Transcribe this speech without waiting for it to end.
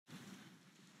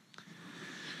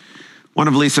One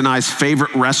of Lisa and I's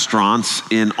favorite restaurants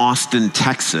in Austin,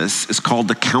 Texas is called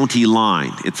the County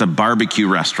Line. It's a barbecue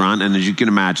restaurant, and as you can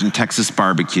imagine, Texas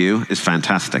barbecue is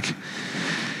fantastic.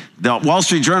 The Wall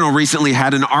Street Journal recently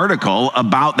had an article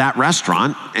about that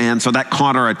restaurant, and so that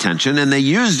caught our attention, and they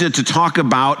used it to talk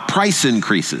about price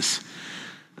increases.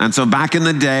 And so back in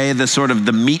the day,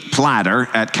 the meat platter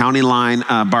at County Line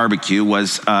Barbecue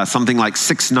was something like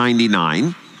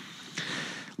 $6.99.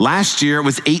 Last year it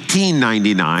was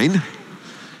 $18.99.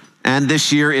 And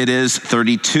this year it is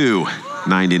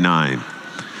 $32.99.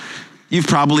 You've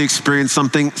probably experienced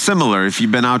something similar if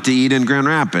you've been out to eat in Grand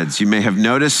Rapids. You may have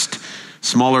noticed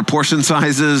smaller portion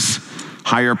sizes,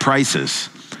 higher prices.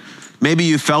 Maybe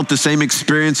you felt the same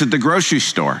experience at the grocery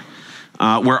store.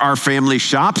 Where our family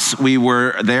shops, we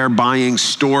were there buying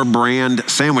store brand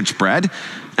sandwich bread.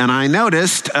 And I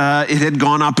noticed it had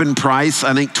gone up in price,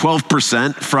 I think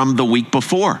 12% from the week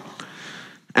before.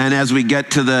 And as we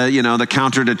get to the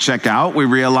counter to check out, we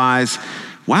realize,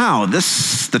 wow,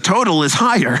 the total is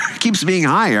higher. It keeps being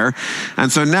higher. And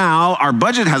so now our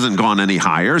budget hasn't gone any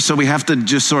higher, so we have to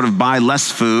just sort of buy less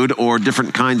food or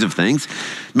different kinds of things.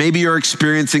 Maybe you're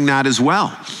experiencing that as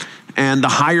well. And the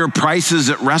higher prices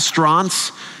at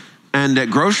restaurants and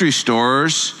at grocery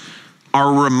stores are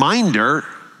a reminder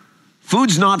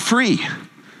food's not free.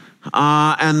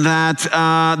 And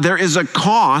that there is a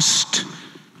cost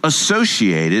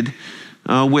associated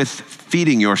with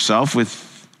feeding yourself with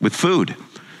food.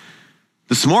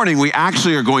 This morning, we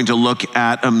actually are going to look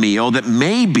at a meal that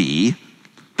may be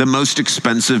the most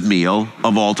expensive meal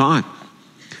of all time.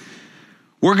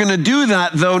 We're going to do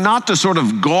that, though, not to sort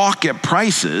of gawk at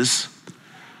prices,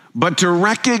 but to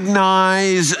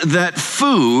recognize that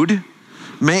food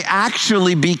may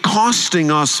actually be costing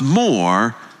us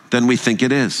more than we think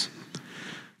it is.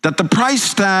 That the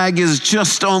price tag is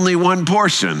just only one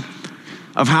portion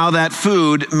of how that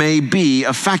food may be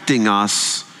affecting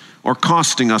us or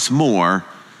costing us more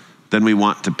than we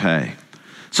want to pay.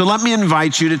 So let me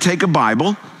invite you to take a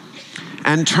Bible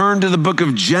and turn to the book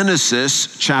of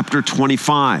Genesis, chapter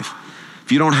 25.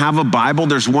 If you don't have a Bible,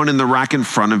 there's one in the rack in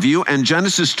front of you, and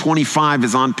Genesis 25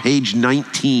 is on page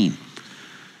 19.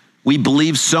 We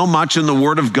believe so much in the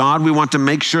Word of God, we want to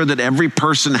make sure that every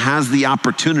person has the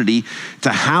opportunity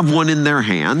to have one in their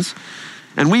hands.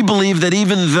 And we believe that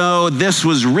even though this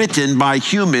was written by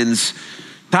humans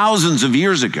thousands of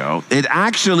years ago, it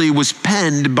actually was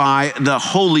penned by the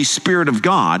Holy Spirit of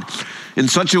God in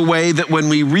such a way that when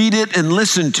we read it and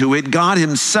listen to it, God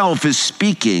Himself is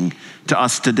speaking to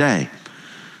us today.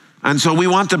 And so we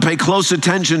want to pay close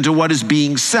attention to what is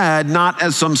being said, not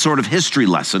as some sort of history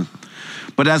lesson,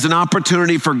 but as an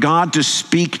opportunity for God to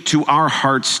speak to our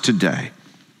hearts today.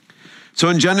 So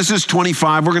in Genesis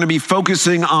 25, we're going to be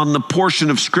focusing on the portion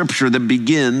of Scripture that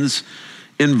begins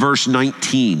in verse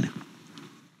 19.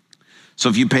 So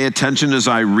if you pay attention as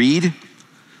I read,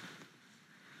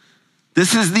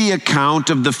 this is the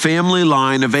account of the family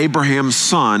line of Abraham's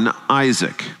son,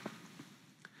 Isaac.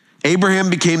 Abraham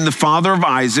became the father of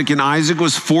Isaac, and Isaac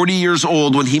was 40 years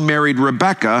old when he married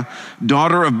Rebekah,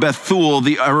 daughter of Bethuel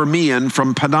the Aramean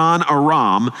from Padan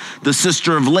Aram, the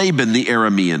sister of Laban the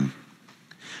Aramean.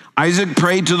 Isaac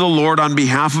prayed to the Lord on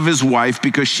behalf of his wife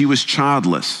because she was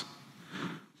childless.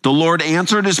 The Lord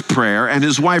answered his prayer, and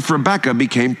his wife Rebekah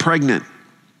became pregnant.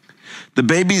 The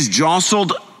babies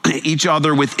jostled each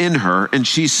other within her, and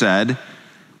she said,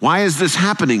 "Why is this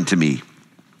happening to me?"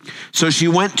 So she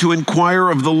went to inquire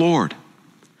of the Lord.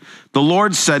 The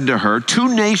Lord said to her,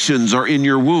 "Two nations are in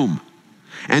your womb,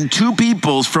 and two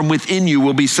peoples from within you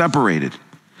will be separated.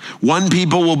 One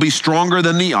people will be stronger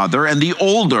than the other, and the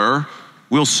older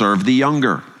will serve the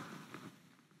younger."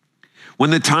 When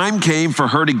the time came for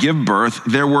her to give birth,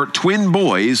 there were twin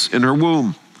boys in her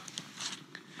womb.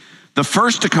 The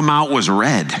first to come out was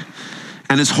red,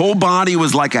 and his whole body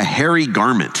was like a hairy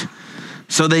garment.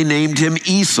 So they named him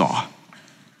Esau.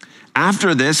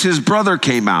 After this, his brother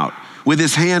came out with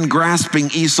his hand grasping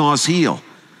Esau's heel.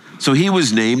 So he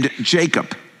was named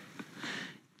Jacob.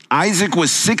 Isaac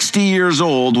was 60 years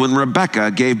old when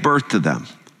Rebekah gave birth to them.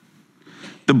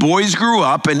 The boys grew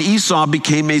up, and Esau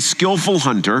became a skillful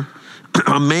hunter,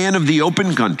 a man of the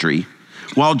open country,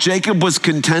 while Jacob was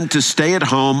content to stay at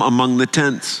home among the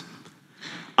tents.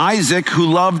 Isaac,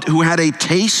 who had a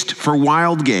taste for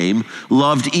wild game,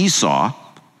 loved Esau,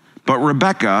 but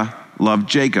Rebekah loved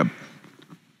Jacob.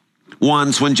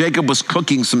 Once, when Jacob was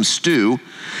cooking some stew,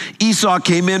 Esau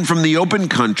came in from the open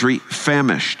country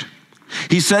famished.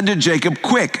 He said to Jacob,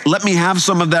 "Quick, let me have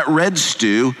some of that red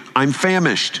stew. I'm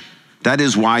famished." That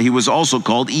is why he was also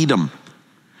called Edom.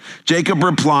 Jacob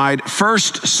replied,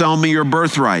 "First, sell me your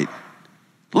birthright."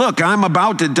 Look, I'm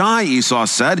about to die, Esau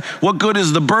said. What good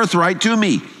is the birthright to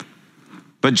me?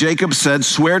 But Jacob said,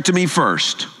 swear to me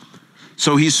first.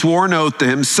 So he swore an oath to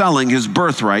him, selling his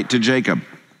birthright to Jacob.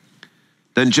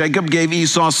 Then Jacob gave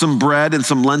Esau some bread and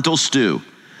some lentil stew.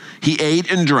 He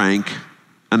ate and drank,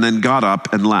 and then got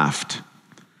up and left.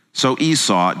 So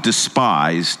Esau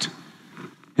despised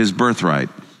his birthright.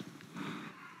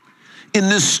 In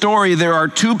this story, there are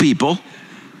two people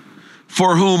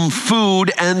for whom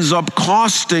food ends up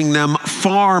costing them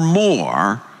far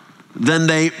more than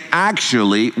they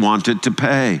actually wanted to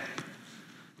pay.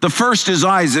 The first is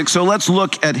Isaac, so let's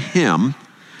look at him.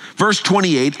 Verse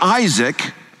 28,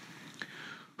 Isaac,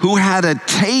 who had a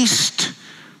taste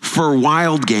for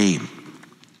wild game.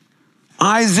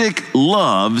 Isaac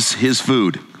loves his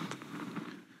food.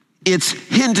 It's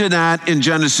hinted at in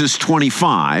Genesis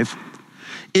 25.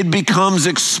 It becomes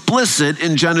explicit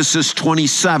in Genesis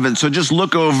 27. So just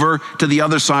look over to the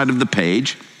other side of the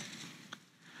page.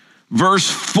 Verse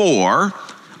 4,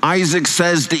 Isaac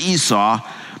says to Esau,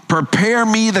 prepare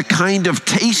me the kind of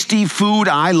tasty food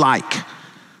I like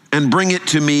and bring it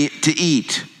to me to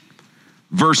eat.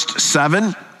 Verse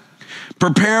 7,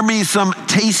 prepare me some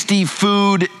tasty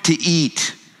food to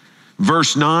eat.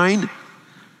 Verse 9,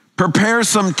 prepare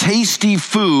some tasty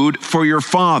food for your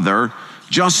father,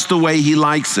 just the way he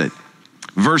likes it.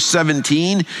 Verse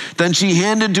 17, then she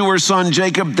handed to her son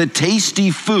Jacob the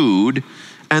tasty food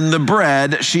and the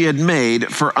bread she had made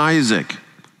for Isaac.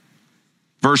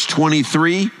 Verse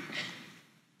 23,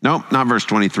 no, not verse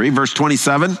 23, verse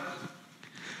 27.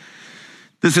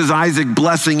 This is Isaac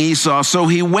blessing Esau. So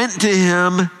he went to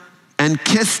him and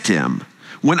kissed him.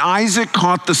 When Isaac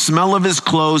caught the smell of his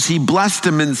clothes, he blessed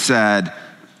him and said,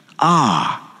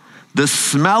 the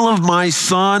smell of my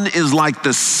son is like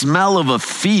the smell of a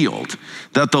field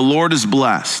that the Lord has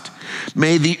blessed.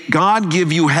 May God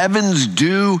give you heaven's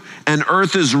dew and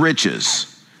earth's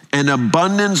riches, an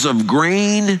abundance of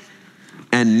grain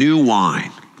and new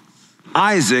wine.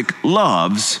 Isaac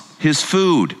loves his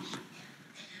food.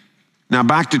 Now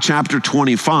back to chapter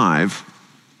 25.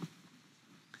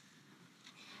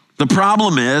 The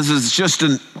problem is it's just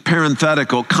a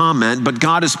parenthetical comment, but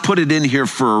God has put it in here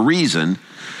for a reason.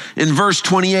 In verse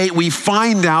 28, we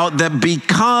find out that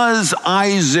because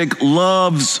Isaac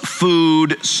loves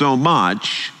food so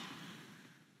much,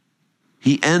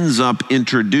 he ends up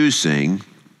introducing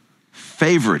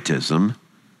favoritism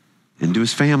into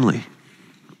his family.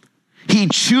 He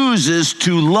chooses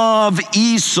to love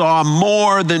Esau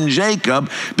more than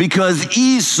Jacob because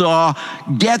Esau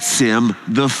gets him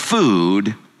the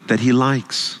food that he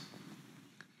likes.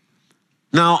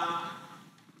 Now,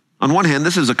 on one hand,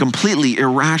 this is a completely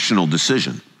irrational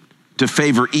decision to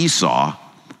favor Esau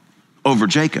over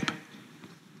Jacob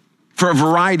for a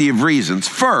variety of reasons.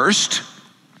 First,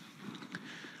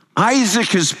 Isaac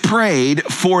has prayed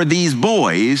for these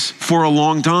boys for a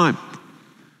long time.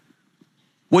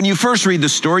 When you first read the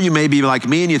story, you may be like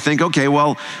me and you think, okay,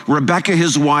 well, Rebekah,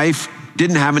 his wife,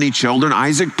 didn't have any children.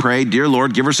 Isaac prayed, dear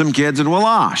Lord, give her some kids, and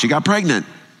voila, she got pregnant.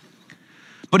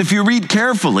 But if you read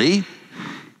carefully,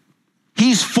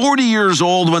 he's 40 years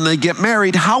old when they get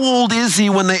married. How old is he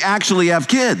when they actually have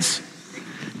kids?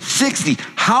 60.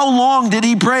 How long did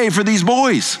he pray for these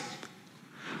boys?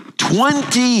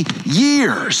 20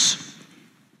 years.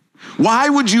 Why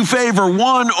would you favor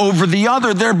one over the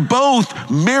other? They're both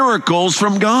miracles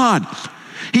from God.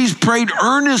 He's prayed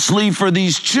earnestly for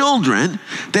these children.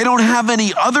 They don't have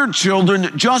any other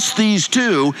children, just these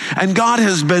two. And God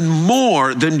has been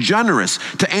more than generous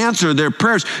to answer their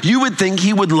prayers. You would think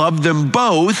he would love them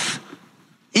both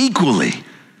equally.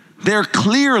 They're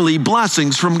clearly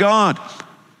blessings from God.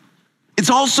 It's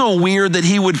also weird that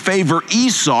he would favor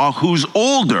Esau, who's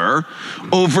older,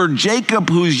 over Jacob,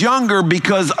 who's younger,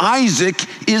 because Isaac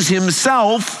is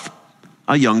himself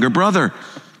a younger brother.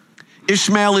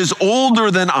 Ishmael is older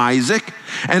than Isaac,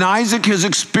 and Isaac has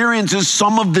experienced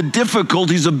some of the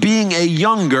difficulties of being a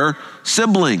younger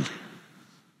sibling.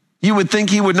 You would think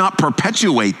he would not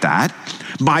perpetuate that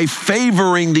by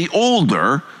favoring the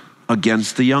older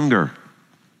against the younger.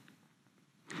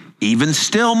 Even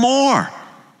still more,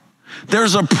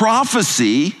 there's a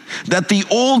prophecy that the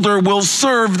older will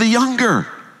serve the younger.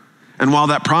 And while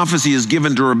that prophecy is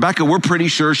given to Rebekah, we're pretty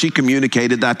sure she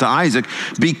communicated that to Isaac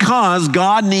because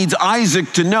God needs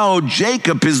Isaac to know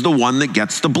Jacob is the one that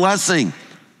gets the blessing.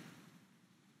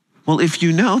 Well, if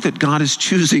you know that God is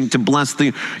choosing to bless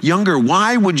the younger,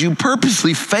 why would you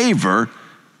purposely favor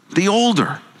the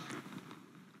older?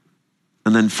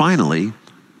 And then finally,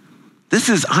 this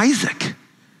is Isaac.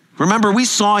 Remember, we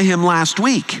saw him last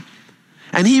week,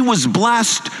 and he was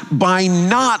blessed by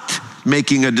not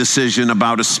making a decision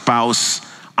about a spouse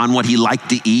on what he liked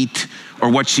to eat or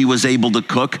what she was able to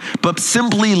cook, but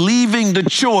simply leaving the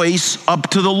choice up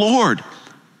to the Lord.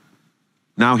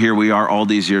 Now here we are all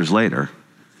these years later,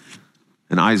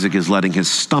 and Isaac is letting his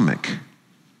stomach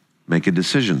make a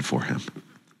decision for him.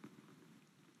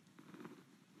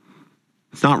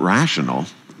 It's not rational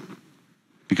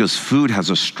because food has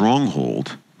a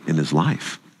stronghold in his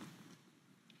life.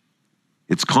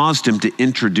 It's caused him to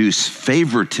introduce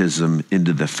favoritism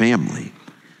into the family.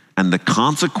 And the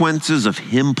consequences of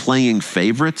him playing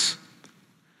favorites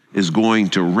is going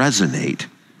to resonate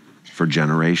for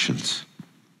generations.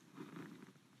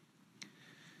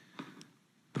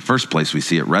 The first place we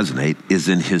see it resonate is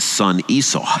in his son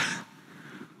Esau,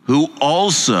 who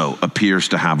also appears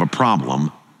to have a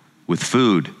problem with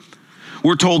food.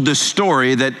 We're told this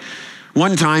story that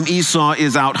one time Esau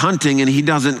is out hunting and he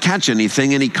doesn't catch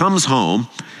anything, and he comes home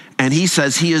and he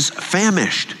says he is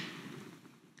famished.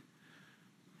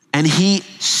 And he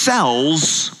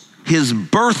sells his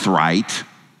birthright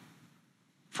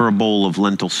for a bowl of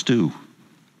lentil stew.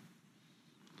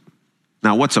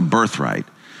 Now, what's a birthright?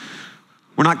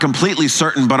 We're not completely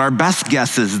certain, but our best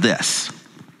guess is this.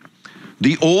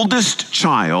 The oldest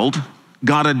child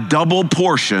got a double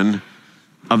portion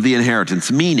of the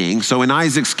inheritance, meaning, so in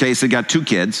Isaac's case, he got 2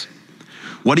 kids.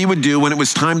 What he would do when it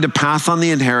was time to pass on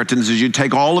the inheritance is you'd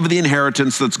take all of the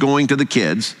inheritance that's going to the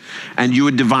kids and you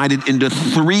would divide it into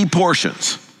 3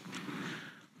 portions.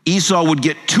 Esau would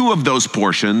get 2 of those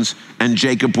portions and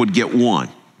Jacob would get 1.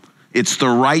 It's the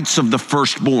rights of the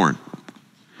firstborn.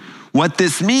 What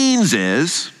this means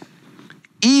is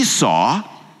Esau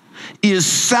is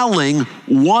selling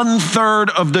 1/3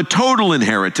 of the total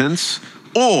inheritance,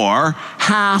 or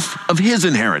half of his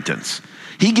inheritance.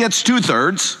 He gets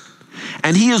 2/3,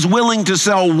 and he is willing to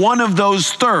sell one of those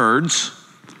thirds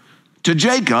to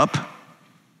Jacob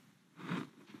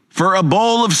for a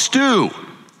bowl of stew.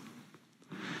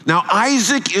 Now,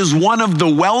 Isaac is one of the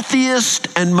wealthiest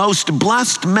and most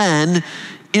blessed men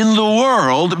in the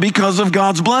world because of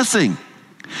God's blessing.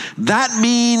 That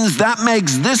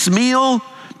makes this meal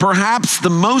perhaps the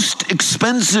most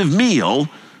expensive meal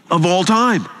of all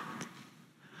time.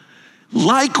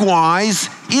 Likewise,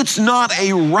 it's not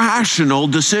a rational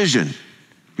decision.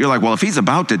 You're like, well, if he's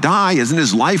about to die, isn't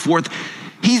his life worth?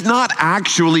 He's not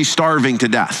actually starving to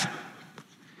death.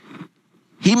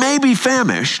 He may be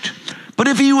famished, but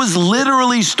if he was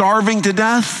literally starving to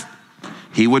death,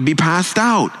 he would be passed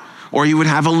out, or he would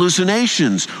have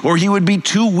hallucinations, or he would be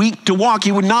too weak to walk.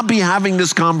 He would not be having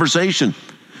this conversation.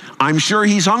 I'm sure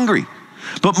he's hungry,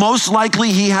 but most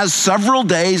likely he has several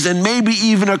days and maybe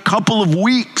even a couple of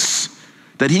weeks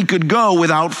that he could go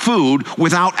without food,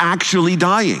 without actually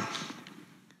dying.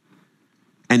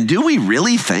 And do we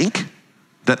really think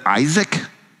that Isaac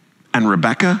and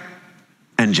Rebekah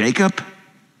and Jacob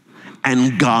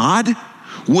and God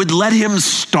would let him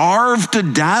starve to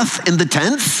death in the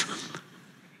tents?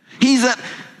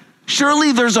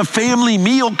 Surely there's a family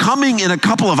meal coming in a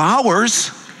couple of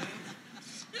hours.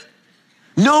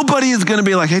 Nobody is going to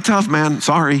be like, hey, tough man,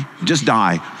 sorry, just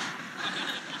die.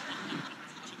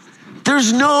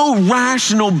 There's no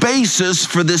rational basis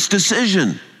for this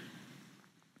decision.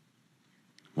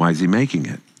 Why is he making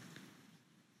it?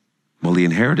 Well, he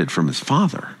inherited from his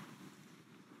father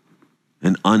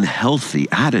an unhealthy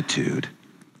attitude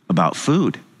about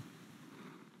food.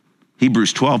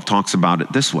 Hebrews 12 talks about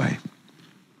it this way.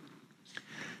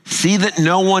 See that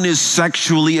no one is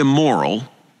sexually immoral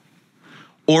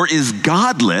or is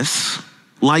godless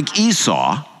like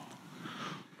Esau,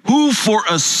 who for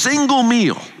a single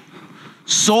meal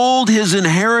sold his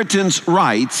inheritance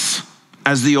rights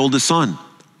as the oldest son.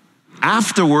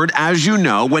 Afterward, as you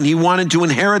know, when he wanted to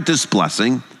inherit this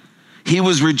blessing, he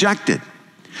was rejected.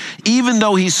 Even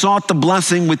though he sought the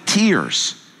blessing with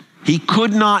tears, he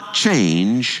could not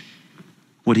change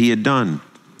what he had done.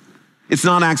 It's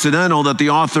not accidental that the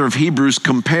author of Hebrews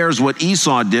compares what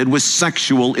Esau did with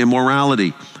sexual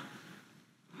immorality.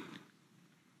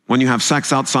 When you have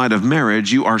sex outside of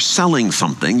marriage, you are selling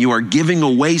something, you are giving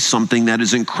away something that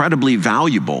is incredibly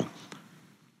valuable,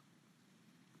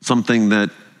 something that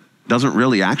doesn't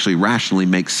really actually rationally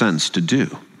make sense to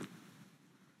do.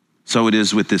 So it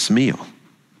is with this meal.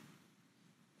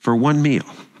 For one meal,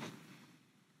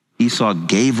 Esau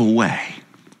gave away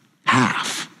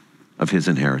half of his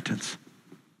inheritance.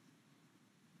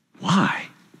 Why?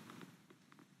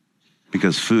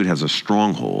 Because food has a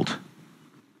stronghold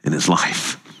in his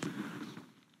life.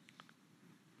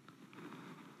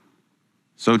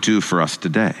 So too for us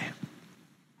today.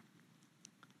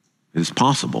 It is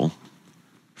possible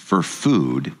for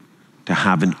food to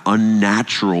have an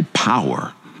unnatural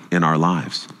power in our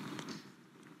lives.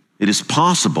 It is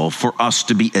possible for us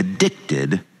to be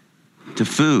addicted to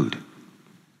food.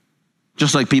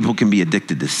 Just like people can be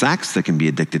addicted to sex, they can be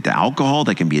addicted to alcohol,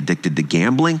 they can be addicted to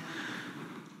gambling.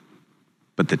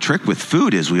 But the trick with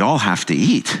food is we all have to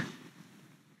eat.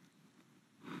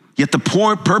 Yet the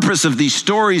purpose of these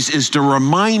stories is to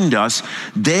remind us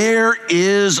there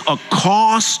is a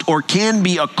cost, or can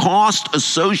be a cost,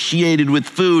 associated with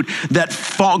food that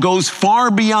goes far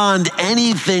beyond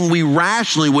anything we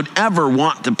rationally would ever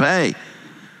want to pay.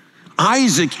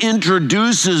 Isaac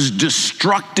introduces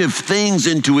destructive things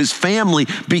into his family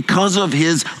because of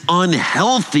his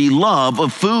unhealthy love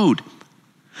of food.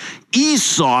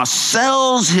 Esau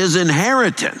sells his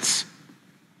inheritance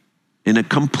in a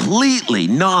completely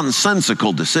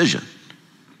nonsensical decision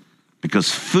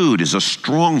because food is a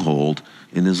stronghold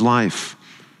in his life.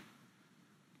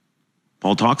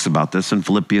 Paul talks about this in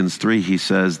Philippians 3. He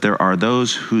says, there are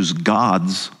those whose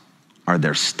gods are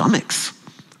their stomachs.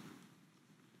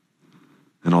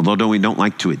 And although we don't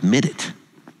like to admit it,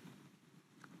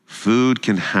 food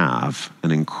can have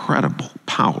an incredible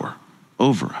power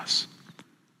over us.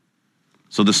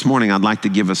 So this morning, I'd like to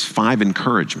give us 5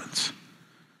 encouragements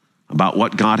about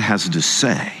what God has to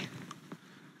say,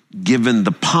 given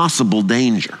the possible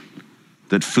danger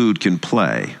that food can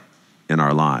play in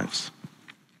our lives.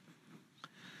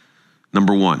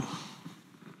 Number 1,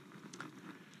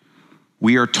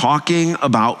 we are talking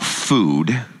about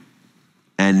food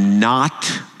and not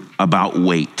about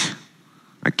weight.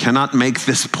 I cannot make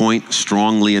this point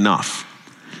strongly enough.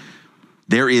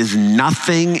 There is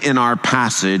nothing in our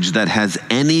passage that has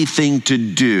anything to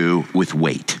do with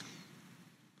weight.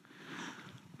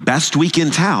 Best we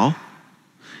can tell,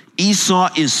 Esau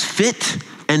is fit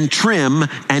and trim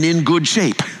and in good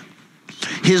shape.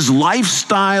 His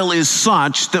lifestyle is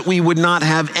such that we would not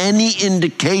have any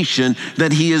indication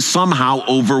that he is somehow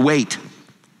overweight.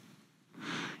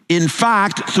 In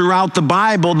fact, throughout the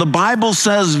Bible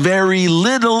says very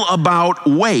little about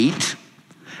weight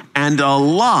and a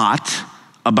lot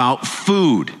about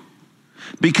food,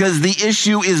 because the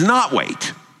issue is not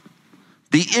weight.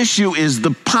 The issue is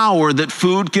the power that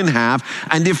food can have.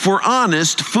 And if we're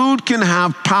honest, food can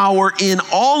have power in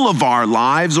all of our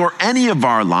lives, or any of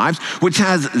our lives, which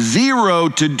has zero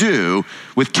to do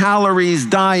with calories,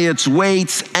 diets,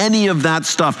 weights, any of that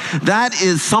stuff. That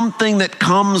is something that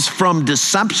comes from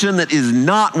deception that is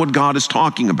not what God is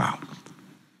talking about.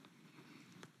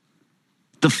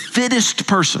 The fittest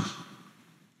person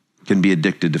can be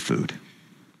addicted to food.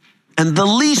 And the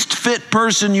least fit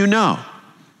person you know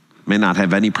may not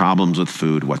have any problems with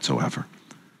food whatsoever.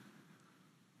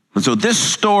 And so this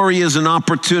story is an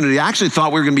opportunity. I actually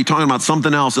thought we were going to be talking about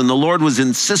something else, and the Lord was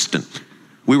insistent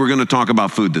we were going to talk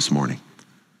about food this morning.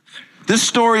 This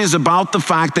story is about the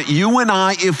fact that you and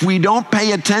I, if we don't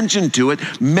pay attention to it,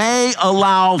 may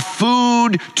allow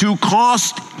food to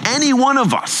cost any one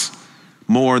of us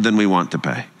more than we want to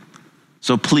pay.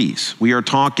 So please, we are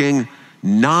talking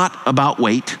not about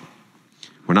weight.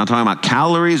 We're not talking about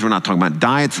calories. We're not talking about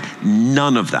diets.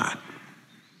 None of that.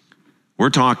 We're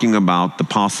talking about the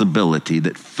possibility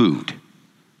that food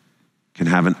can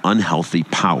have an unhealthy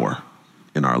power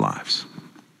in our lives.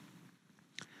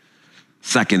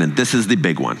 Second, and this is the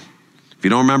big one. If you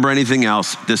don't remember anything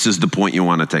else, this is the point you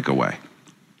want to take away.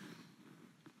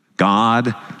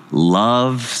 God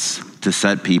loves to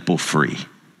set people free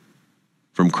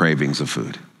from cravings of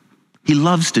food. He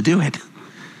loves to do it.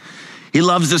 He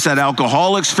loves to set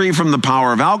alcoholics free from the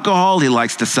power of alcohol. He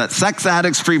likes to set sex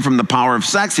addicts free from the power of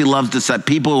sex. He loves to set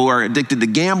people who are addicted to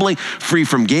gambling free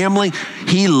from gambling.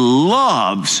 He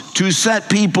loves to set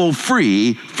people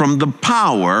free from the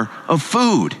power of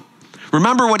food.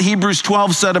 Remember what Hebrews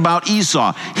 12 said about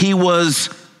Esau. He was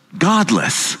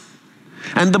godless.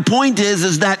 And the point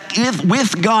is that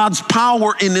with God's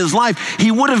power in his life, he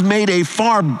would have made a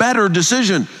far better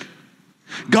decision.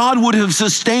 God would have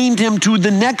sustained him to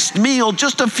the next meal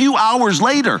just a few hours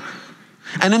later.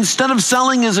 And instead of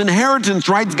selling his inheritance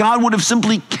rights, God would have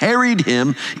simply carried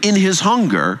him in his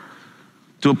hunger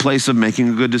to a place of making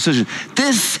a good decision.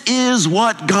 This is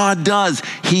what God does.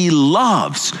 He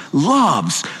loves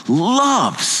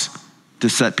to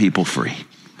set people free.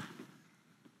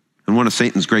 And one of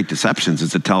Satan's great deceptions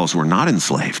is to tell us we're not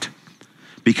enslaved,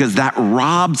 because that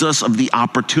robs us of the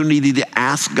opportunity to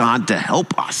ask God to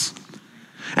help us.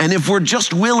 And if we're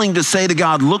just willing to say to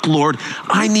God, look, Lord,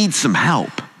 I need some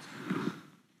help,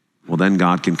 well, then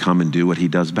God can come and do what he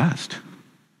does best,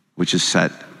 which is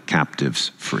set captives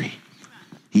free.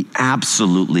 He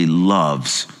absolutely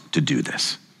loves to do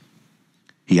this.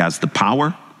 He has the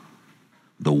power,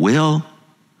 the will,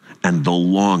 and the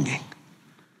longing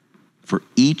for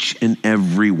each and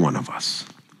every one of us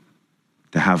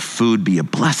to have food be a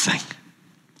blessing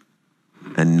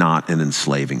and not an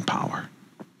enslaving power.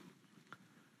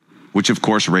 Which of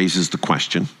course raises the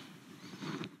question,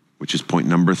 which is point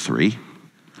number 3.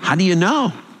 How do you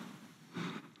know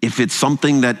if it's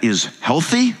something that is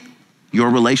healthy, your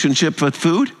relationship with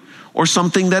food, or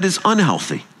something that is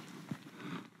unhealthy?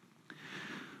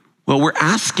 Well, we're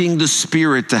asking the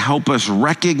Spirit to help us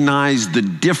recognize the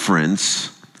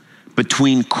difference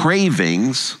between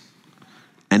cravings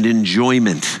and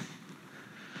enjoyment.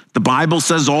 The Bible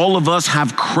says all of us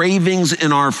have cravings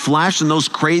in our flesh, and those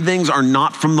cravings are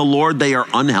not from the Lord. They are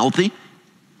unhealthy.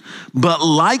 But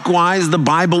likewise, the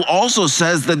Bible also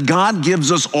says that God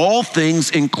gives us all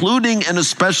things, including and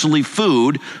especially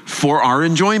food, for our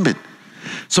enjoyment.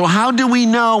 So how do we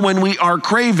know when we are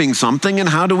craving something, and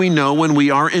how do we know when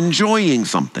we are enjoying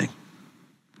something?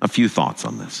 A few thoughts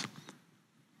on this.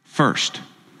 First,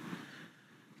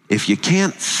 if you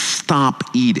can't stop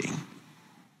eating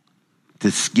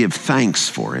to give thanks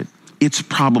for it, it's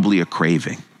probably a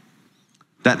craving.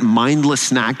 That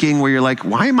mindless snacking where you're like,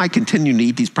 why am I continuing to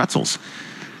eat these pretzels?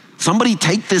 Somebody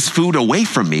take this food away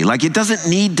from me. Like, it doesn't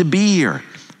need to be here.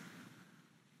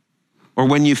 Or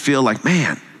when you feel like,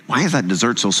 man, why is that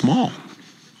dessert so small?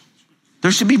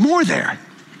 There should be more there.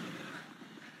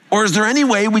 Or is there any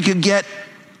way we could get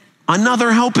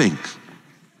another helping?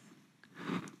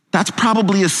 That's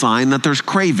probably a sign that there's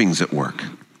cravings at work.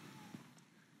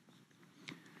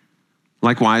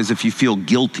 Likewise, if you feel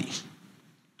guilty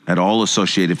at all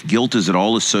associated, if guilt is at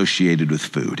all associated with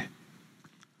food,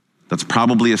 that's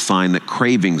probably a sign that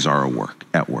cravings are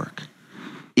at work.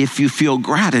 If you feel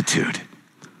gratitude,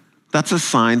 that's a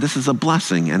sign this is a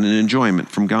blessing and an enjoyment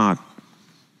from God.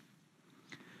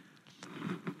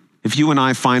 If you and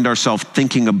I find ourselves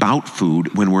thinking about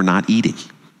food when we're not eating,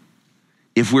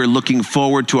 if we're looking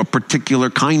forward to a particular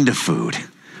kind of food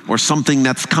or something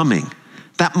that's coming,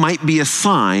 that might be a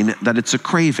sign that it's a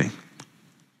craving.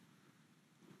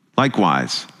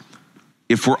 Likewise,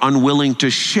 if we're unwilling to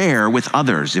share with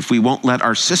others, if we won't let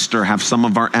our sister have some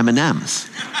of our M&Ms,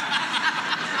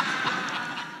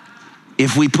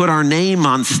 if we put our name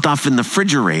on stuff in the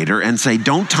refrigerator and say,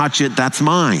 don't touch it, that's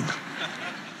mine.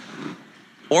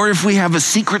 Or if we have a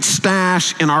secret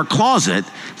stash in our closet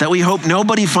that we hope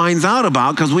nobody finds out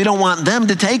about because we don't want them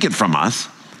to take it from us,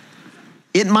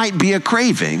 it might be a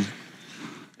craving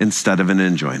instead of an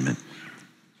enjoyment.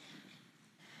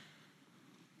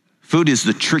 Food is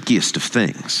the trickiest of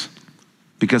things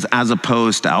because as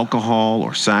opposed to alcohol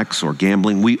or sex or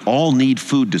gambling, we all need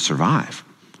food to survive.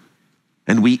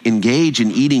 And we engage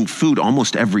in eating food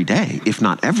almost every day, if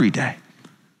not every day.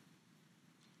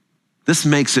 This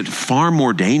makes it far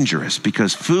more dangerous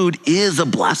because food is a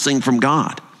blessing from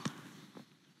God.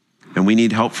 And we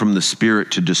need help from the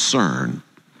Spirit to discern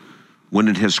when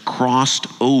it has crossed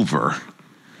over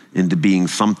into being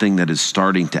something that is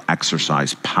starting to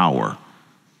exercise power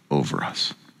over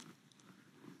us.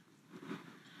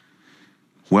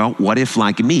 Well, what if,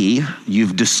 like me,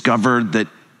 you've discovered that,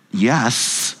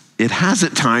 yes, it has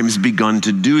at times begun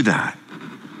to do that?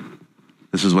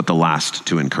 This is what the last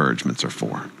 2 encouragements are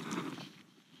for.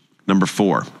 Number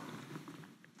 4,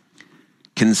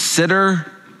 consider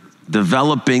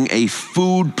developing a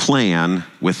food plan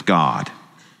with God.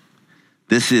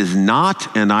 This is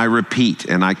not, and I repeat,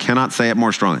 and I cannot say it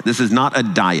more strongly, this is not a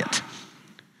diet.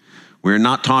 We're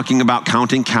not talking about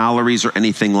counting calories or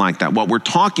anything like that. What we're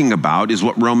talking about is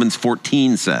what Romans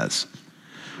 14 says.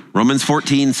 Romans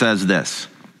 14 says this: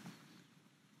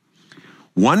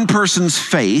 one person's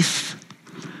faith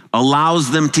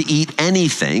allows them to eat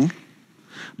anything,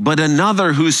 but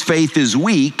another whose faith is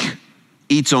weak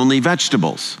eats only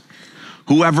vegetables.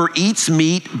 Whoever eats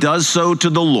meat does so to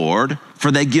the Lord, for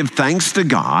they give thanks to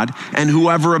God, and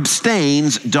whoever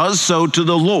abstains does so to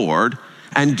the Lord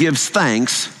and gives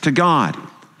thanks to God.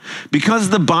 Because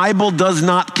the Bible does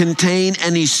not contain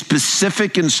any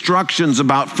specific instructions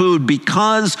about food,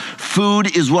 because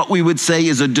food is what we would say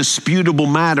is a disputable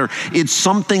matter, it's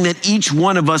something that each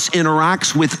one of us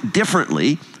interacts with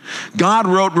differently. God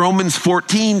wrote Romans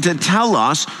 14 to tell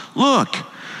us, look,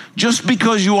 just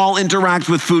because you all interact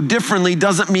with food differently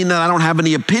doesn't mean that I don't have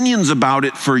any opinions about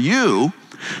it for you.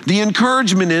 The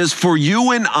encouragement is for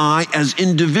you and I as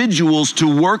individuals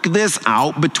to work this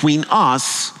out between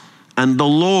us and the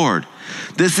Lord.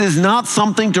 This is not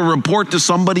something to report to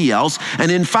somebody else. And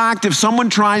in fact, if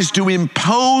someone tries to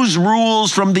impose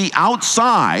rules from the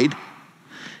outside,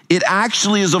 it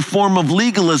actually is a form of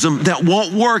legalism that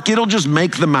won't work. It'll just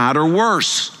make the matter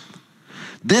worse.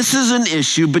 This is an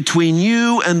issue between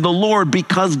you and the Lord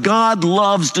because God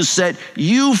loves to set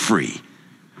you free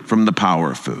from the power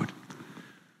of food.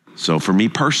 So for me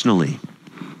personally,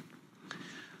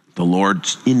 The Lord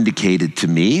indicated to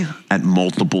me at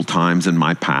multiple times in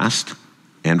my past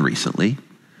and recently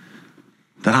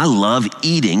that I love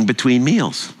eating between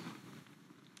meals.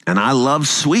 And I love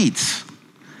sweets.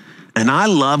 And I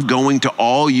love going to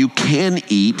all you can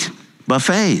eat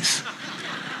buffets.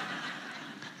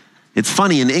 It's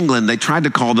funny, in England, they tried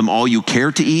to call them all you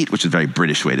care to eat, which is a very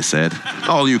British way to say it.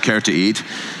 All you care to eat.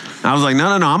 I was like, no,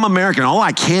 I'm American. All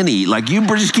I can eat. Like, you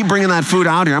just keep bringing that food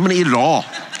out here. I'm going to eat it all.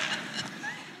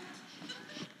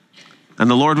 And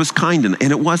the Lord was kind, and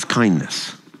it was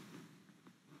kindness.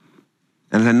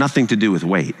 And it had nothing to do with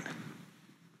weight.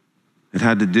 It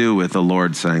had to do with the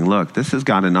Lord saying, look, this has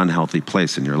got an unhealthy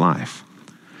place in your life.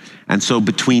 And so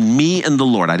between me and the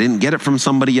Lord, I didn't get it from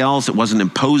somebody else. It wasn't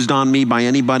imposed on me by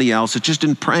anybody else. It's just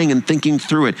in praying and thinking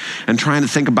through it and trying to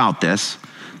think about this.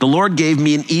 The Lord gave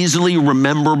me an easily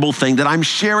rememberable thing that I'm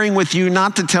sharing with you,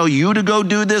 not to tell you to go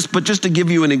do this, but just to give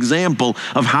you an example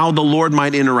of how the Lord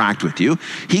might interact with you.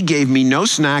 He gave me no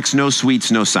snacks, no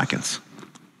sweets, no seconds.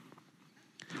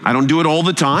 I don't do it all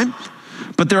the time,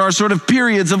 but there are sort of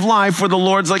periods of life where the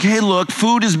Lord's like, hey, look,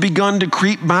 food has begun to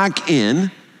creep back in.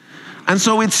 And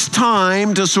so it's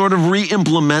time to sort of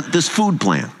re-implement this food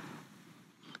plan.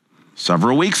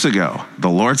 Several weeks ago,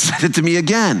 the Lord said it to me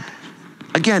again.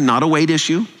 Again, not a weight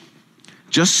issue.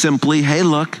 Just simply, hey,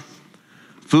 look,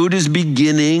 food is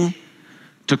beginning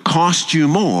to cost you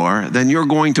more than you're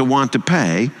going to want to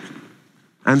pay.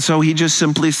 And so he just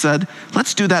simply said,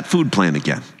 let's do that food plan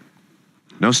again.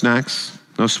 No snacks,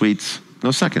 no sweets,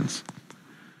 no seconds.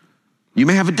 You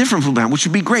may have a different food plan, which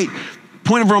would be great.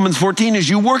 Point of Romans 14 is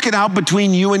you work it out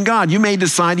between you and God. You may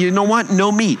decide, you know what?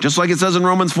 No meat, just like it says in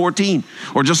Romans 14,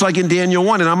 or just like in Daniel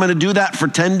 1, and I'm going to do that for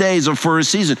 10 days or for a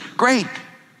season. Great.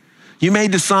 You may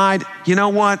decide, you know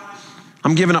what?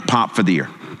 I'm giving up pop for the year.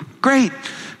 Great.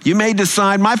 You may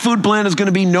decide my food plan is going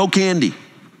to be no candy.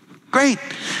 Great.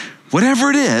 Whatever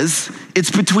it is,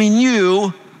 it's between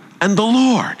you and the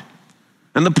Lord.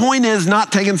 And the point is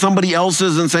not taking somebody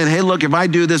else's and saying, hey, look, if I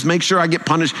do this, make sure I get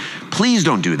punished. Please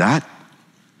don't do that.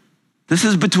 This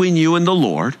is between you and the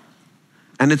Lord,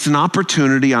 and it's an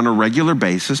opportunity on a regular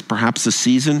basis, perhaps a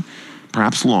season,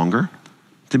 perhaps longer,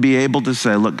 to be able to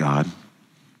say, look, God,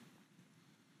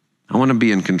 I want to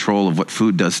be in control of what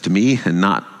food does to me and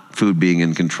not food being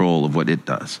in control of what it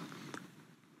does.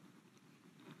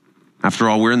 After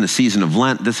all, we're in the season of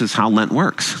Lent. This is how Lent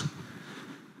works.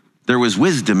 There was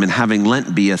wisdom in having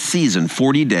Lent be a season,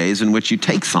 40 days in which you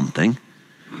take something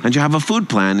and you have a food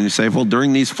plan and you say, well,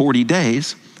 during these 40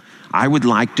 days, I would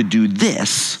like to do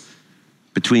this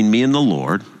between me and the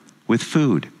Lord with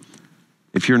food.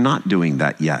 If you're not doing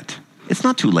that yet, it's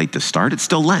not too late to start. It's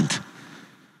still Lent.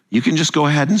 You can just go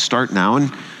ahead and start now and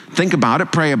think about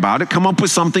it, pray about it, come up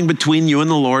with something between you and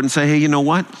the Lord and say, hey, you know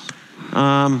what?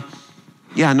 No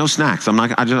snacks.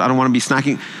 I don't want to be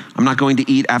snacking. I'm not going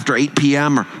to eat after 8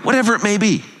 p.m. or whatever it may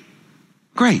be.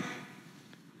 Great.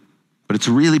 But it's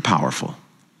really powerful.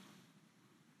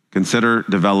 Consider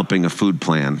developing a food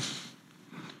plan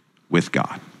with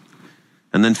God.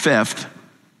 And then fifth,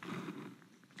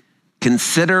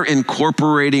 consider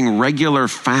incorporating regular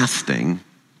fasting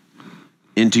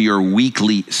into your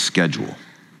weekly schedule.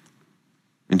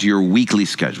 Into your weekly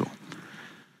schedule.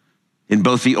 In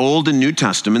both the Old and New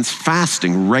Testaments,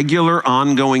 fasting, regular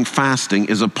ongoing fasting,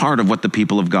 is a part of what the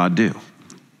people of God do.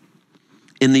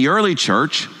 In the early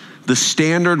church, the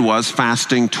standard was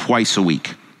fasting twice a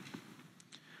week.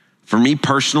 For me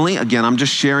personally, again, I'm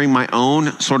just sharing my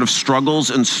own sort of struggles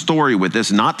and story with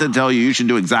this, not to tell you should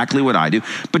do exactly what I do,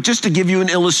 but just to give you an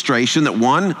illustration that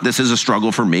one, this is a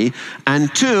struggle for me,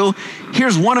 and two,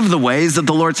 here's one of the ways that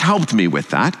the Lord's helped me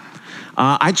with that.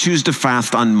 I choose to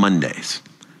fast on Mondays.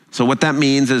 So what that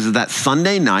means is that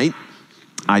Sunday night,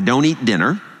 I don't eat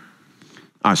dinner.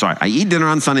 I eat dinner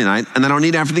on Sunday night, and then I don't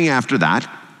eat everything after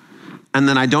that. And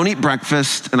then I don't eat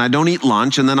breakfast, and I don't eat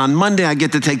lunch. And then on Monday, I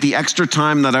get to take the extra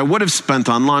time that I would have spent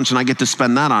on lunch, and I get to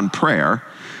spend that on prayer.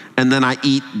 And then I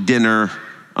eat dinner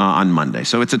on Monday.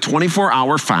 So it's a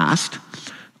 24-hour fast.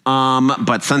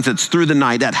 But since it's through the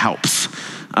night, that helps,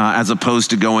 as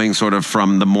opposed to going sort of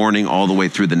from the morning all the way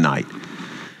through the night.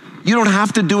 You don't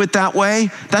have to do it that way.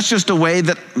 That's just a way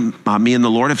that me and the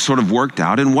Lord have sort of worked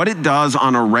out. And what it does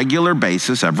on a regular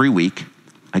basis every week,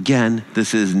 again,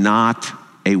 this is not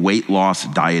a weight loss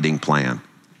dieting plan.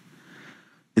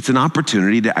 It's an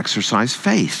opportunity to exercise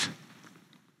faith.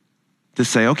 To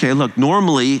say, okay, look,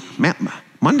 normally,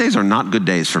 Mondays are not good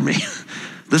days for me.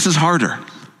 This is harder.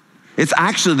 It's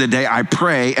actually the day I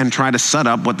pray and try to set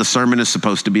up what the sermon is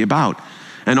supposed to be about.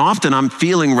 And often I'm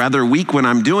feeling rather weak when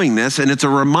I'm doing this, and it's a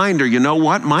reminder, you know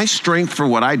what? My strength for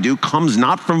what I do comes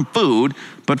not from food,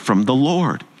 but from the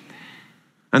Lord.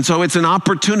 And so it's an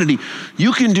opportunity.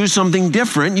 You can do something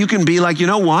different. You can be like, you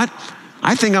know what?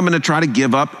 I think I'm going to try to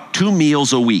give up 2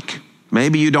 meals a week.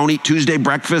 Maybe you don't eat Tuesday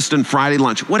breakfast and Friday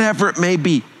lunch, whatever it may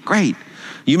be. Great.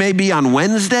 You may be on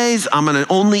Wednesdays, I'm going to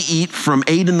only eat from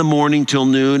 8 in the morning till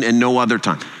noon and no other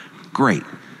time. Great.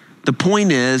 The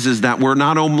point is that we're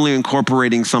not only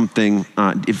incorporating something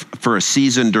for a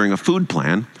season during a food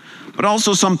plan, but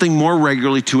also something more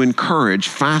regularly to encourage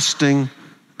fasting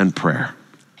and prayer.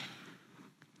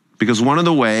 Because one of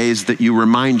the ways that you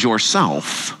remind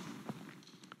yourself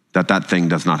that that thing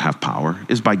does not have power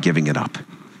is by giving it up.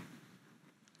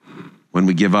 When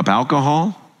we give up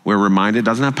alcohol, we're reminded it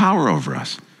doesn't have power over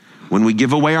us. When we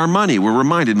give away our money, we're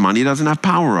reminded money doesn't have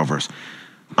power over us.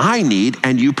 I need,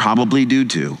 and you probably do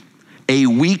too, a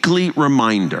weekly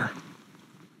reminder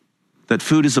that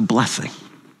food is a blessing,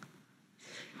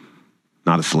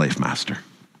 not a slave master.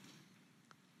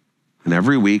 And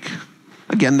every week,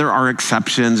 again, there are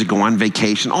exceptions, you go on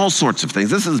vacation, all sorts of things.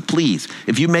 This is, please,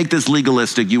 if you make this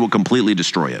legalistic, you will completely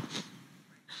destroy it.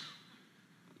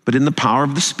 But in the power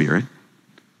of the Spirit,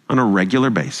 on a regular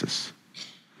basis,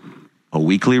 a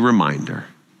weekly reminder,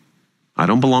 I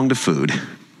don't belong to food.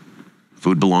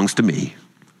 Food belongs to me.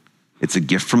 It's a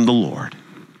gift from the Lord.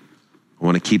 I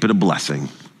want to keep it a blessing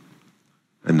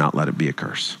and not let it be a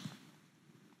curse.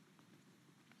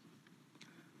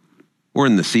 We're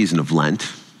in the season of Lent.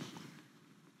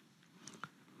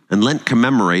 And Lent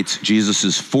commemorates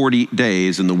Jesus' 40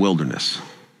 days in the wilderness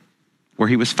where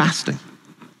he was fasting.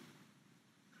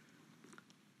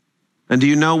 And do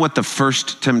you know what the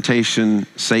first temptation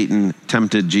Satan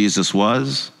tempted Jesus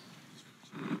was?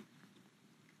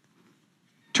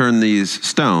 Turn these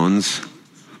stones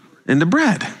into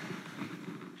bread.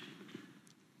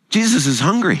 Jesus is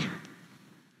hungry.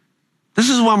 This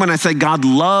is why when I say God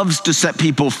loves to set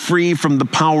people free from the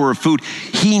power of food,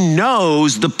 he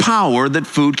knows the power that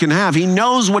food can have. He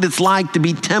knows what it's like to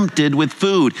be tempted with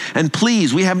food. And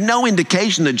please, we have no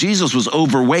indication that Jesus was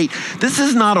overweight. This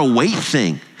is not a weight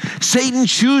thing. Satan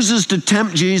chooses to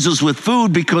tempt Jesus with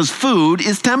food because food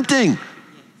is tempting.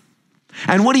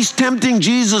 And what he's tempting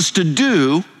Jesus to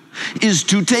do is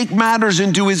to take matters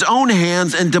into his own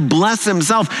hands and to bless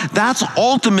himself. That's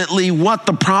ultimately what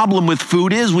the problem with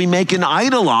food is. We make an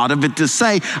idol out of it to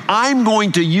say, I'm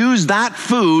going to use that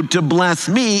food to bless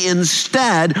me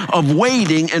instead of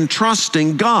waiting and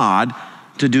trusting God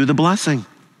to do the blessing.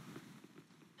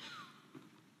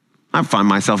 I find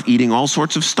myself eating all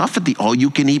sorts of stuff at the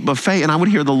all-you-can-eat buffet, and I would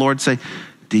hear the Lord say,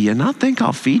 do you not think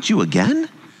I'll feed you again?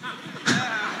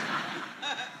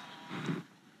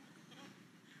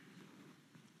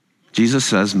 Jesus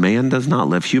says, man does not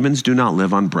live, humans do not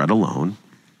live on bread alone,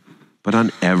 but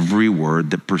on every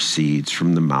word that proceeds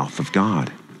from the mouth of God.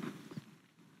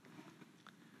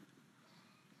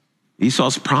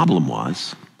 Esau's problem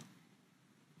was,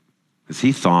 because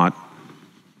he thought,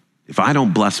 if I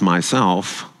don't bless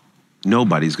myself,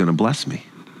 nobody's going to bless me.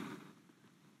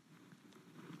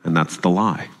 And that's the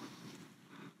lie.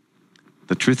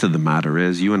 The truth of the matter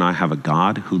is, you and I have a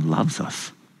God who loves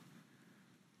us,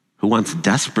 who wants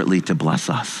desperately to bless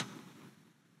us,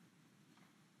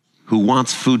 who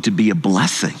wants food to be a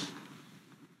blessing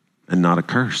and not a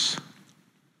curse.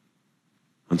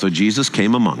 And so Jesus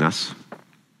came among us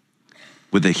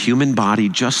with a human body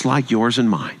just like yours and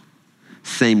mine.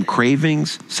 Same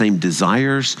cravings, same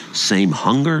desires, same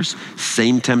hungers,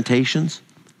 same temptations.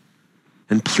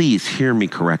 And please hear me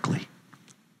correctly.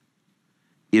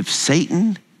 If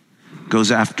Satan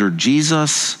goes after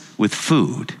Jesus with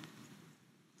food,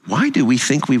 why do we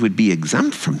think we would be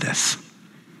exempt from this?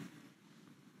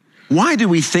 Why do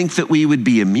we think that we would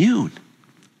be immune?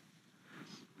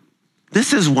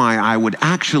 This is why I would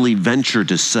actually venture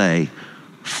to say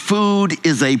food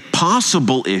is a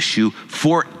possible issue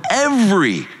for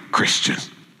every Christian.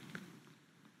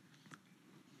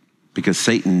 Because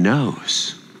Satan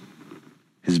knows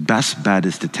his best bet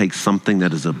is to take something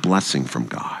that is a blessing from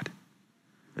God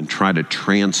and try to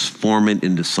transform it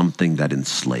into something that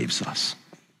enslaves us.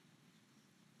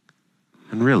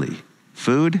 And really,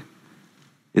 food,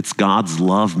 it's God's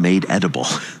love made edible.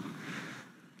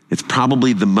 It's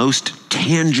probably the most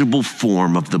tangible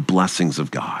form of the blessings of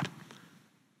God.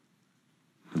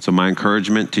 And so my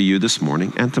encouragement to you this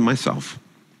morning and to myself,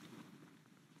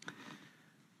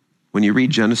 when you read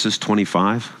Genesis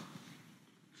 25,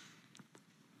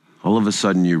 all of a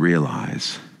sudden you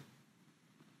realize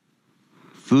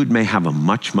food may have a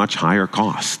much, much higher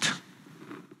cost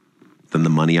than the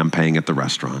money I'm paying at the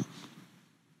restaurant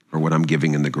or what I'm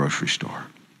giving in the grocery store.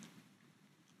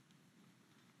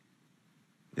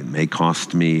 It may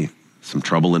cost me some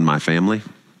trouble in my family.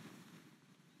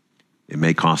 It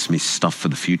may cost me stuff for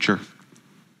the future.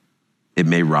 It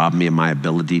may rob me of my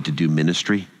ability to do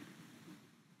ministry.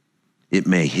 It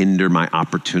may hinder my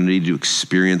opportunity to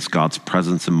experience God's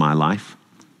presence in my life.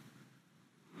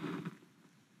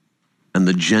 And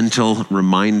the gentle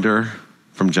reminder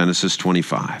from Genesis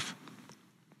 25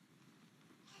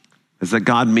 is that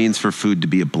God means for food to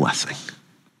be a blessing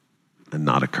and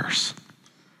not a curse.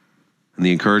 And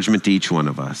the encouragement to each one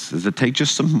of us is to take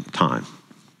just some time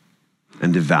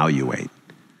and evaluate.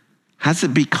 Has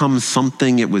it become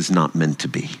something it was not meant to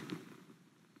be?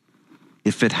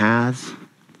 If it has,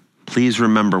 please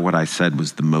remember what I said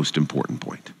was the most important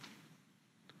point.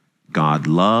 God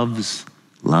loves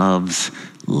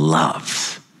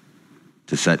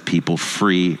to set people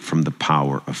free from the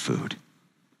power of food.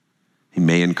 He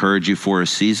may encourage you for a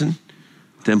season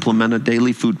to implement a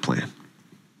daily food plan.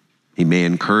 He may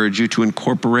encourage you to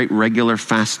incorporate regular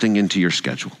fasting into your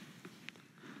schedule.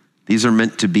 These are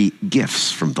meant to be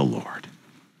gifts from the Lord.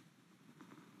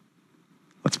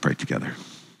 Let's pray together.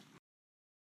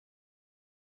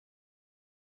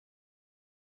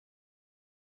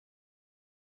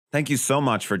 Thank you so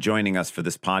much for joining us for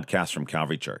this podcast from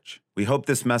Calvary Church. We hope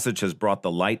this message has brought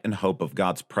the light and hope of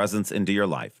God's presence into your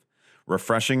life,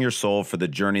 refreshing your soul for the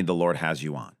journey the Lord has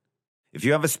you on. If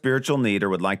you have a spiritual need or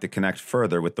would like to connect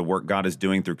further with the work God is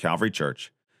doing through Calvary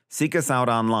Church, seek us out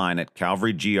online at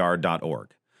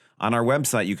calvarygr.org. On our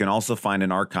website, you can also find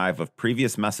an archive of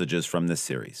previous messages from this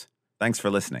series. Thanks for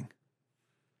listening.